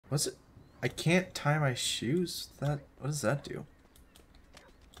What's it? I can't tie my shoes? What does that do?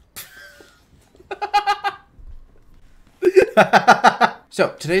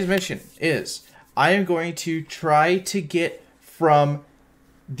 So, today's mission is I am going to try to get from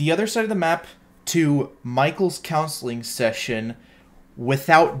the other side of the map to Michael's counseling session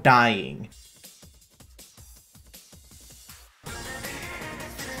without dying.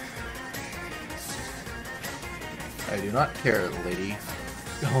 I do not care, lady.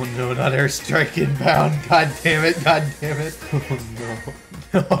 Oh no, not airstrike inbound. God damn it, god damn it. Oh no.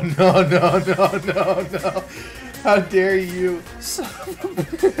 No, no, no, no, no, no. How dare you, son of a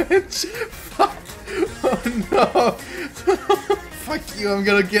bitch. Fuck. Oh no. Fuck you, I'm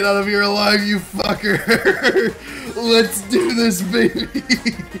gonna get out of here alive, you fucker. Let's do this, baby.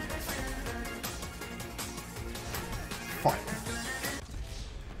 Fuck.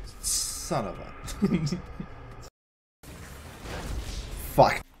 Son of a...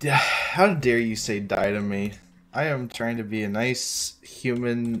 Fuck. How dare you say die to me? I am trying to be a nice,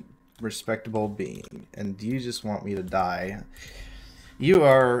 human, respectable being, and you just want me to die. You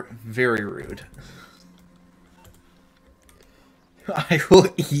are very rude. I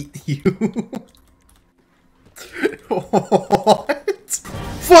will eat you. What?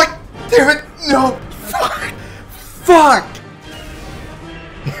 Fuck! Damn it! No! Fuck! Fuck!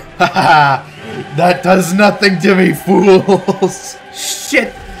 Haha! That does nothing to me, fools!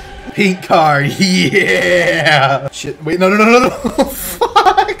 Shit! Pink car, yeah! Shit, wait, no, no, no, no, no!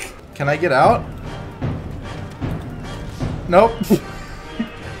 Fuck! Can I get out? Nope.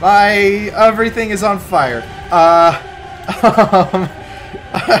 My everything is on fire.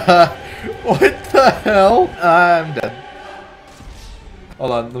 What the hell? I'm dead.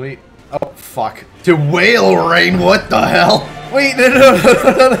 Hold on, let me... Oh, fuck. To whale rain, what the hell? Wait, no, no, no,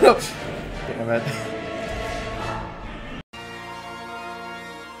 no, no, no. Damn it.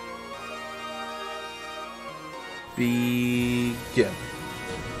 Begin.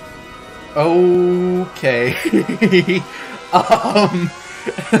 Okay.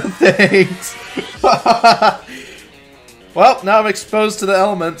 Thanks. Well, now I'm exposed to the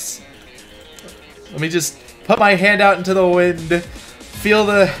elements. Let me just put my hand out into the wind. Feel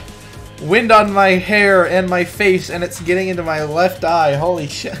the wind on my hair and my face, and it's getting into my left eye. Holy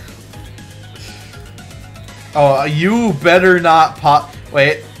shit. Oh, you better not pop.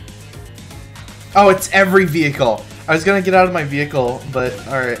 Wait. Oh, it's every vehicle. I was gonna get out of my vehicle, but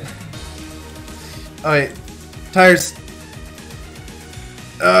alright. Oh, wait. Tires.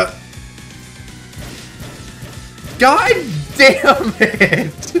 God damn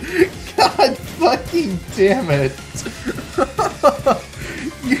it! God fucking damn it!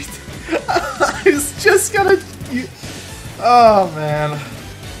 I was just gonna... Oh, man.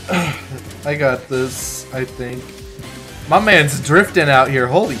 I got this, I think. My man's drifting out here.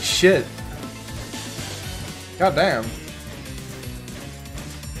 Holy shit. God damn.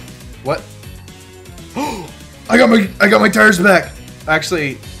 What? I got my tires back.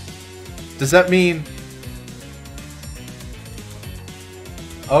 Actually, does that mean...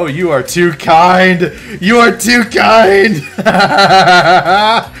 Oh, you are too kind. You are too kind.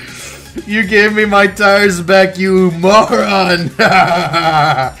 You gave me my tires back, you moron.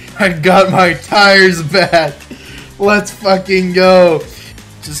 I got my tires back. Let's fucking go.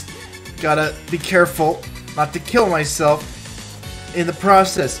 Just gotta be careful not to kill myself in the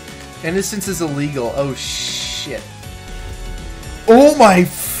process. Innocence is illegal. Oh shit. Oh my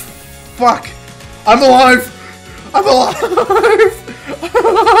fuck. I'm alive. I'm alive.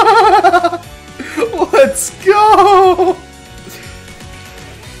 Let's go.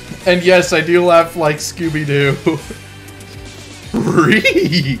 And yes, I do laugh like Scooby-Doo.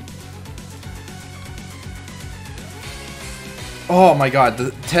 Oh my god,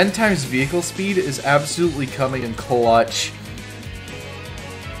 the 10 times vehicle speed is absolutely coming in clutch.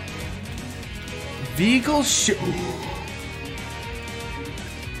 Vehicle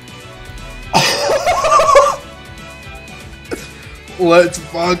Let's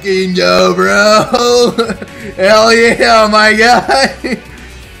fucking go, bro! Hell yeah, my guy!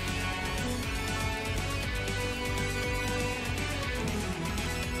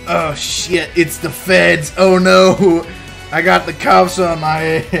 Oh shit, it's the feds. Oh no! I got the cops on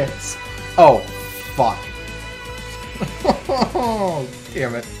my ass. Oh, fuck. Oh,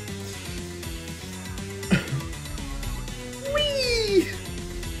 damn it. Whee!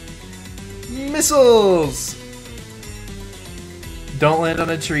 Missiles! Don't land on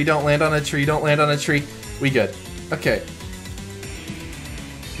a tree, don't land on a tree, don't land on a tree. We good. Okay.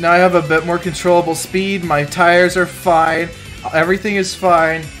 Now I have a bit more controllable speed. My tires are fine. Everything is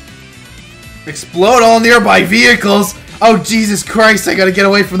fine. Explode all nearby vehicles! Oh, Jesus Christ, I gotta get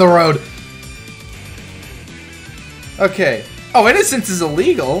away from the road. Okay. Oh, innocence is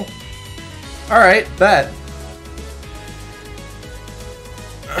illegal. Alright, bet.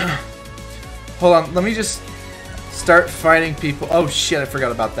 Hold on, let me just start fighting people. Oh shit, I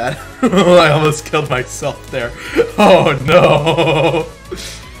forgot about that. I almost killed myself there. Oh no.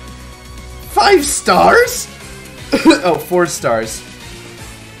 5 stars? Oh, 4 stars.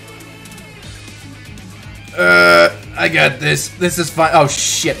 I got this. This is fine. Oh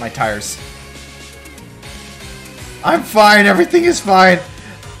shit, my tires. I'm fine, everything is fine.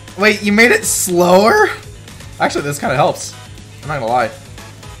 Wait, you made it slower? Actually, this kind of helps. I'm not gonna lie.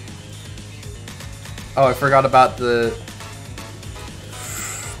 Oh, I forgot about the...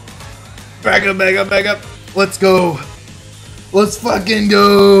 Back up, back up, back up. Let's go. Let's fucking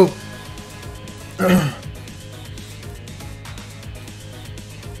go.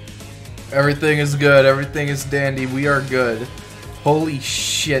 Everything is good. Everything is dandy. We are good. Holy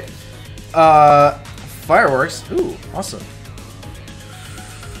shit. Fireworks. Ooh, awesome.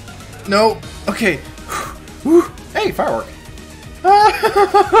 No. Okay. Hey, firework.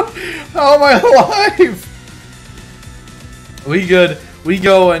 How am I alive? We good. We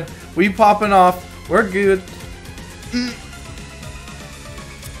going. We popping off. We're good.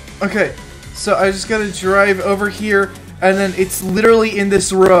 Okay. So I just gotta drive over here, and then it's literally in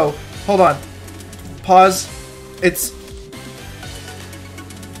this row. Hold on. Pause. It's...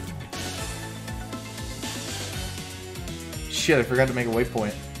 Shit, I forgot to make a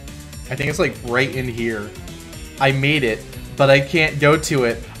waypoint. I think it's like right in here. I made it, but I can't go to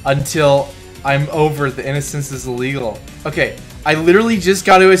it until I'm over the innocence is illegal. Okay, I literally just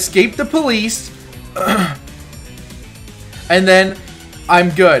got to escape the police. And then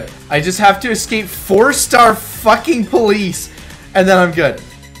I'm good. I just have to escape 4-star fucking police, and then I'm good.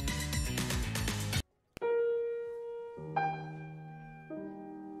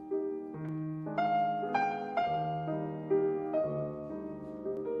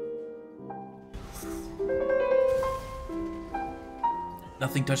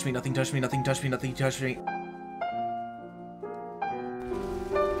 Nothing touched me, nothing touched me, nothing touched me, nothing touched me.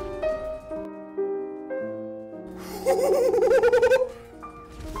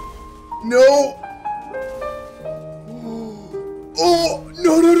 No! Oh!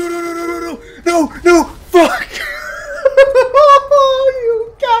 No, no, no, no, no, no, no, no! No, no! Fuck!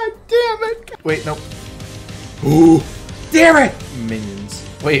 You god damn it! Wait, no. Oh! Damn it! Minions.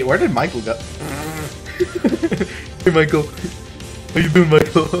 Wait, where did Michael go? Hey, Michael. How you doing,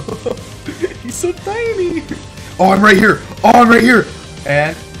 Michael? He's so tiny. Oh, I'm right here. Oh, I'm right here.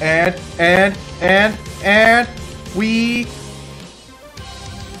 And we...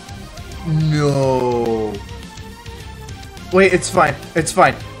 No. Wait, it's fine. It's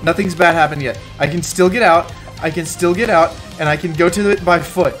fine. Nothing's bad happened yet. I can still get out. I can still get out, and I can go to it by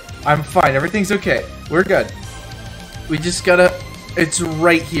foot. I'm fine. Everything's okay. We're good. We just gotta... It's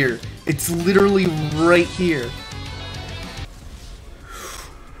right here. It's literally right here.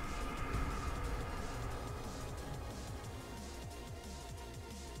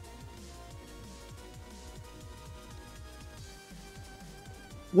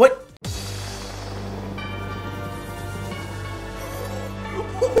 What?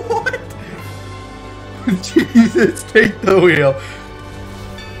 What? Jesus, take the wheel.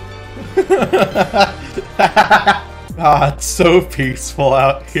 Ah, it's so peaceful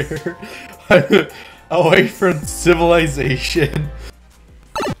out here. Away from civilization.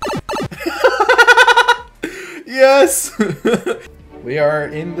 Yes! We are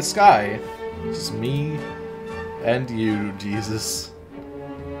in the sky. Just me and you, Jesus.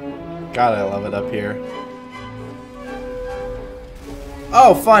 God, I love it up here.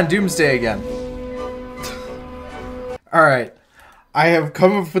 Oh, fun, Doomsday again. Alright, I have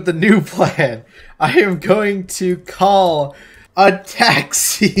come up with a new plan. I am going to call a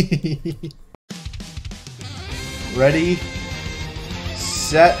taxi. Ready,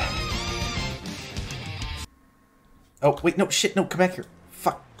 set. Oh, wait, no, shit, no, come back here.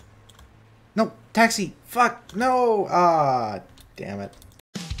 Fuck. No, taxi, fuck, no. Ah, damn it.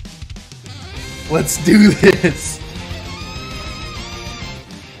 Let's do this.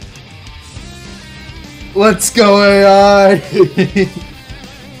 What's going on?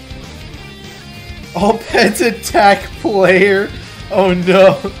 All pets attack player. Oh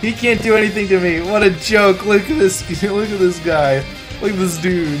no, he can't do anything to me. What a joke! Look at this. Look at this guy. Look at this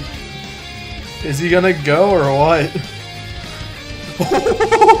dude. Is he gonna go or what?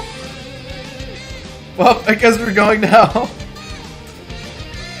 Well, I guess we're going now.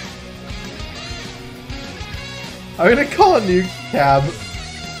 I'm gonna call a new cab.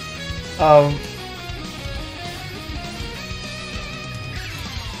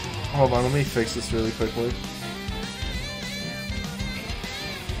 Hold on, let me fix this really quickly.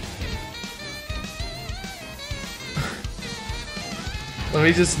 Let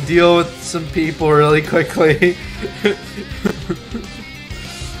me just deal with some people really quickly.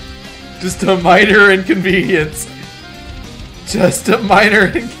 Just a minor inconvenience. Just a minor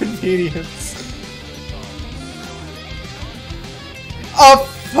inconvenience. A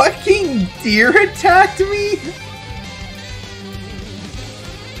fucking deer attacked me?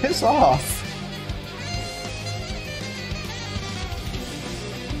 Piss off.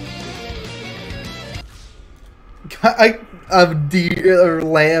 A deer or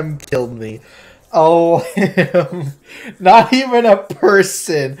lamb killed me. A lamb. Not even a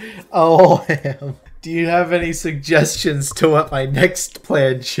person. A lamb. Do you have any suggestions to what my next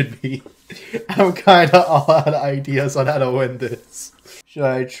plan should be? I'm kinda all out of ideas on how to win this. Should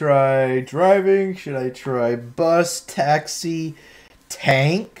I try driving? Should I try bus, taxi,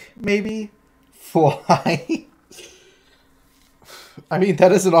 tank, maybe? Fly? I mean,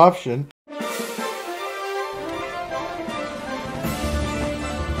 that is an option.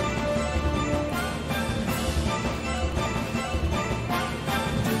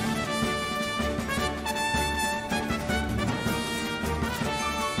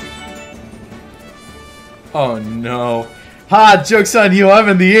 Oh no. Ha! Joke's on you, I'm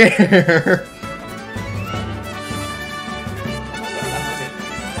in the air!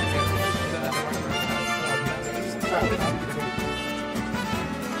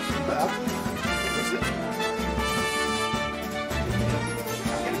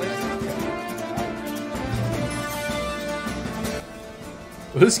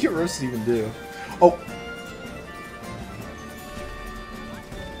 What does Get Roasted even do? Oh!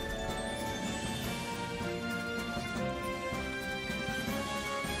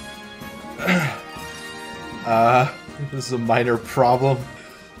 This is a minor problem.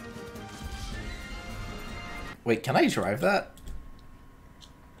 Wait, can I drive that?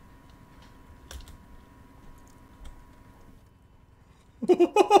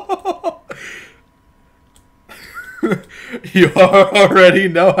 You already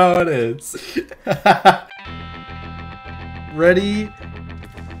know how it is. Ready,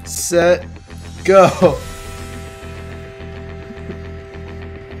 set, go.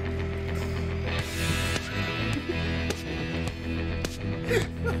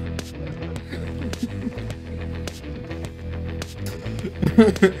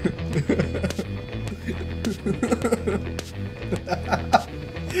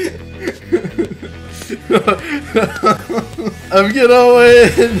 I'm gonna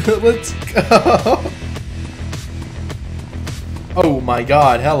win! Let's go! Oh my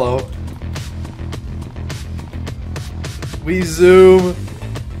god, hello. We zoom.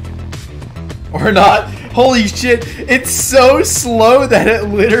 Or not. Holy shit, it's so slow that it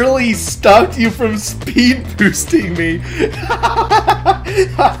literally stopped you from speed boosting me.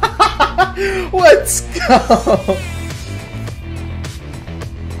 Let's go!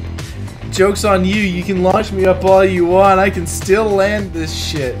 Joke's on you, you can launch me up all you want, I can still land this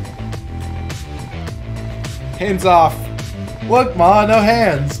shit. Hands off. Look, Ma, no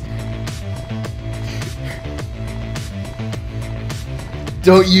hands.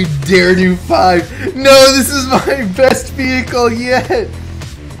 Don't you dare do 5. No, this is my best vehicle yet.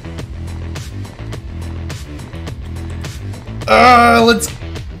 Let's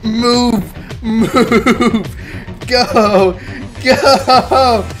move. Go.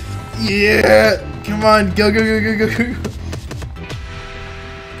 Go. Yeah. Come on. Go, go, go, go, go, go.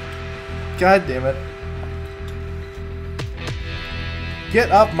 God damn it.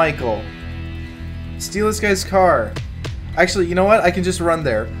 Get up, Michael. Steal this guy's car. Actually, you know what? I can just run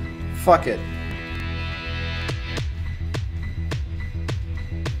there. Fuck it.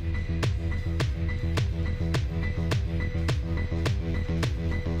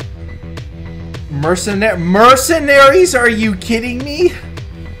 Mercenaries? Are you kidding me?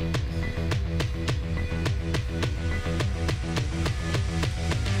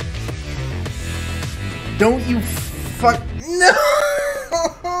 Don't you fuck... No!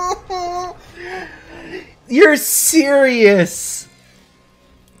 You're serious!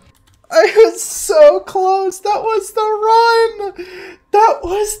 I was so close! That was the run! That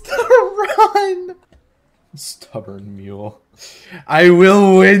was the run! Stubborn mule. I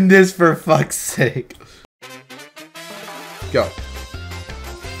will win this for fuck's sake. Go.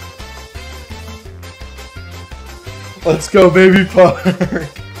 Let's go, baby park!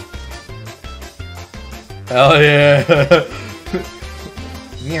 Hell yeah!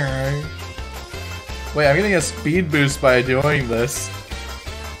 Wait, I'm getting a speed boost by doing this.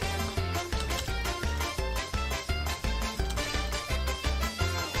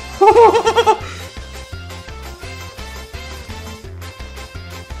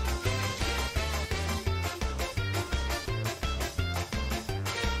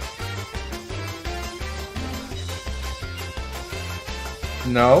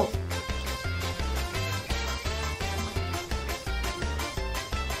 No.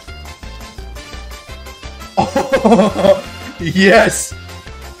 Oh, yes.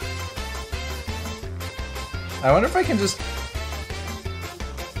 I wonder if I can just...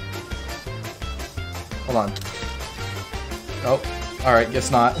 Hold on. Oh, alright, guess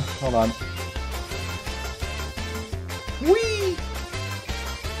not. Hold on. Whee!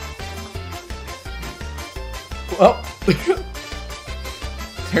 Well,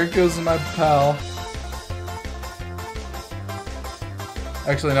 there goes my pal.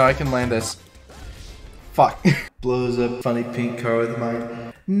 Actually, no, I can land this. Fuck. Blows up funny pink car with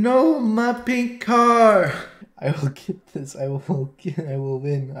mine. No, my pink car! I will get this. I will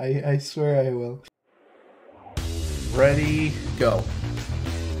win. I swear I will. Ready, go.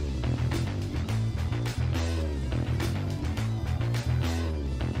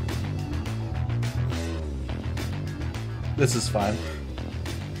 This is fine.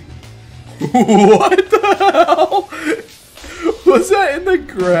 What the hell? Was that in the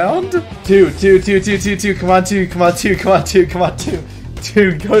ground? Two. Come on, two. Come on, two. Come on, two. Come on, two.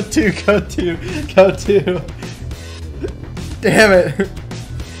 Two. Go two. Go two. Go two. Damn it.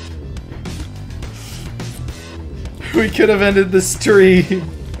 We could have ended this tree.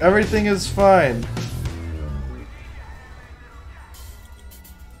 Everything is fine.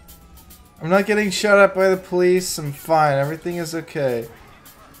 I'm not getting shot at by the police. I'm fine. Everything is okay.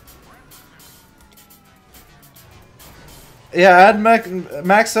 Yeah, add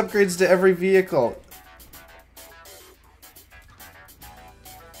max upgrades to every vehicle.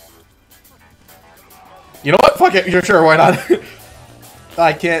 You know what? Fuck it. You're sure, why not?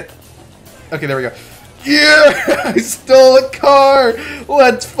 I can't. Okay, there we go. Yeah! I stole a car!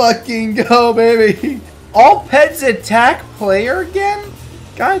 Let's fucking go, baby! All pets attack player again?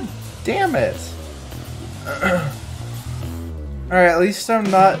 God damn it. Alright, at least I'm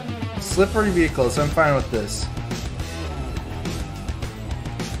not slippery vehicles. I'm fine with this.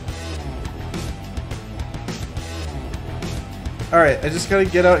 Alright, I just gotta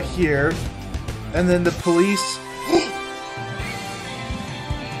get out here. And then the police...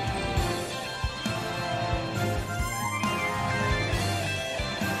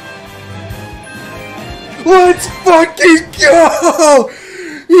 Let's fucking go!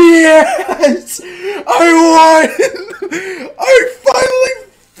 Yes! I won! I finally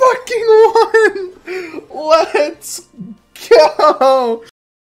fucking won! Let's go!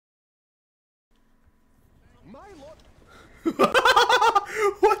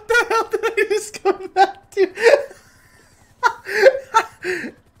 What the hell did I just come back to?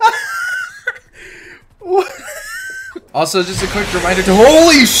 What? Also, just a quick reminder to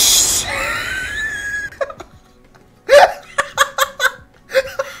holy sh!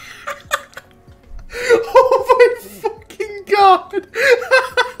 Oh my fucking god!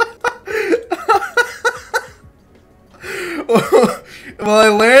 Will I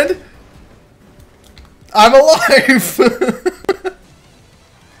land? I'm alive!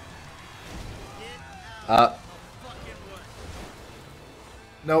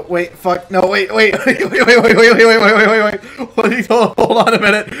 No, wait, fuck, no, wait, hold on a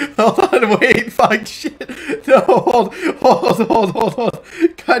minute, hold on, wait, fuck, shit, no, hold,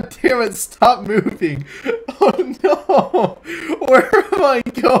 god damn it, stop moving, oh no, where am I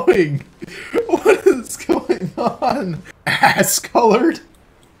going, what is going on, ass-colored?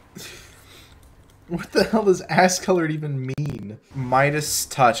 What the hell does ass-colored even mean? Midas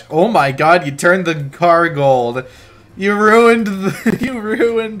Touch, oh my god, you turned the car gold. You ruined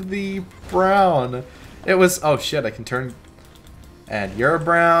the brown. It was, oh shit, I can turn, and you're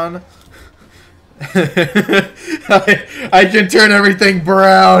brown. I can turn everything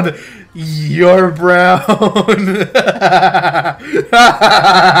brown. You're brown.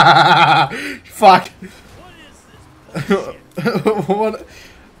 Fuck. What?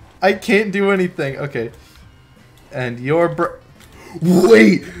 I can't do anything. Okay. And you're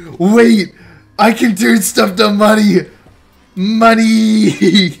wait. I can turn stuff to money!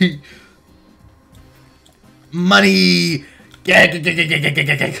 Money! Money!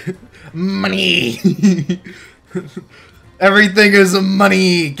 Money! Everything is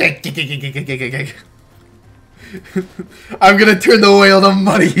money! I'm gonna turn the whale to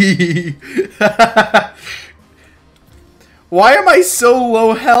money! Why am I so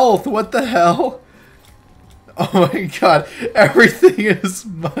low health? What the hell? Oh my god, everything is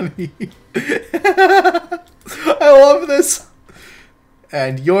money. I love this.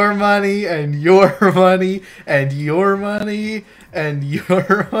 and your money, and your money, and your money, and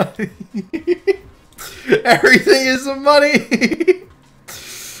your money. Everything is money.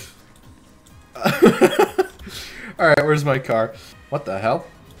 Alright, where's my car? What the hell?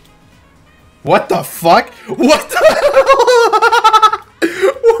 What the fuck? What the hell?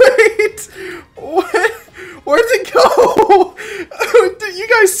 Wait! What? Where'd it go? You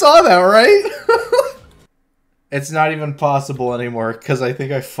guys saw that, right? It's not even possible anymore, because I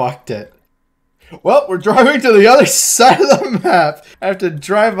think I fucked it. Well, we're driving to the other side of the map. I have to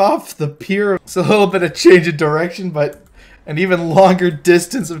drive off the pier. It's a little bit of change of direction, but an even longer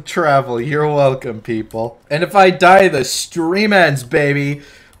distance of travel. You're welcome, people. And if I die, the stream ends, baby.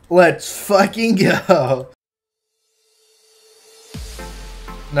 Let's fucking go.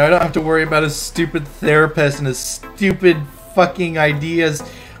 Now I don't have to worry about his stupid therapist and his stupid fucking ideas.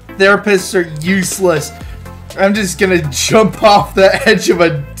 Therapists are useless. I'm just gonna jump off the edge of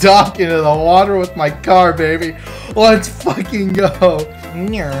a dock into the water with my car, baby. Let's fucking go.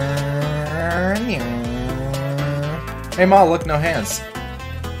 Hey, Ma, look, no hands.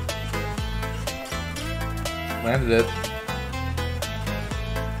 Landed it.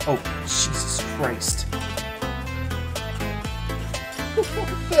 Oh, Jesus Christ. What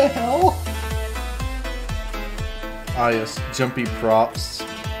the hell? Ah, yes, jumpy props.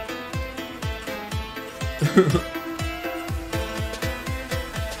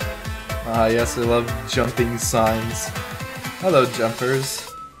 Ah, yes, I love jumping signs. Hello, jumpers.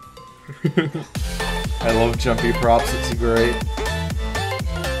 I love jumpy props, it's great.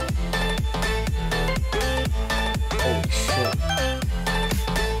 Holy shit.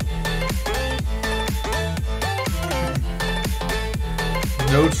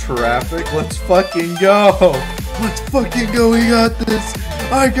 No traffic, let's fucking go! Let's fucking go, we got this!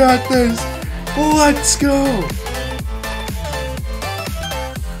 I got this! Let's go!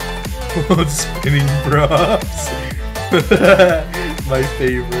 Spinning props. My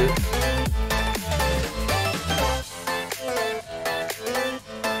favorite.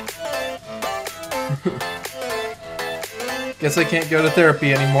 Guess I can't go to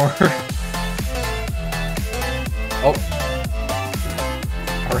therapy anymore. Oh.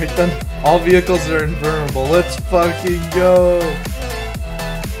 Alright then. All vehicles are invulnerable. Let's fucking go.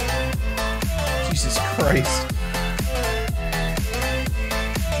 Jesus Christ.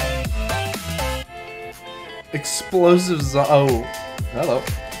 Explosives. Oh. Hello.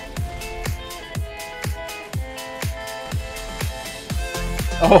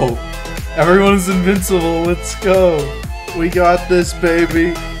 Oh. Everyone's invincible. Let's go. We got this,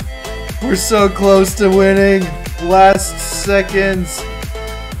 baby. We're so close to winning. Last seconds.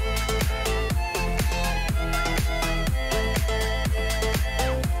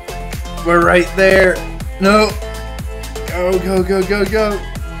 We're right there. No. Go, go, go, go, go.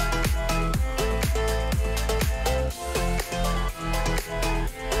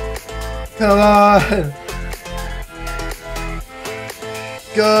 Come on.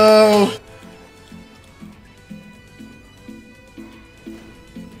 Go.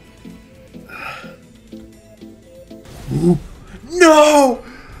 Ooh. No.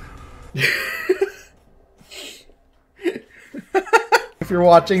 If you're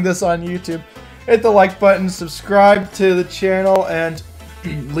watching this on YouTube, hit the like button, subscribe to the channel, and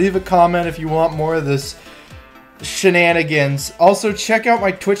leave a comment if you want more of this shenanigans. Also, check out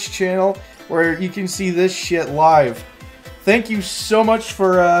my Twitch channel where you can see this shit live. Thank you so much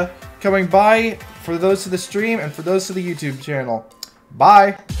for coming by, for those to the stream and for those to the YouTube channel.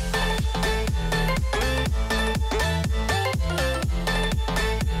 Bye!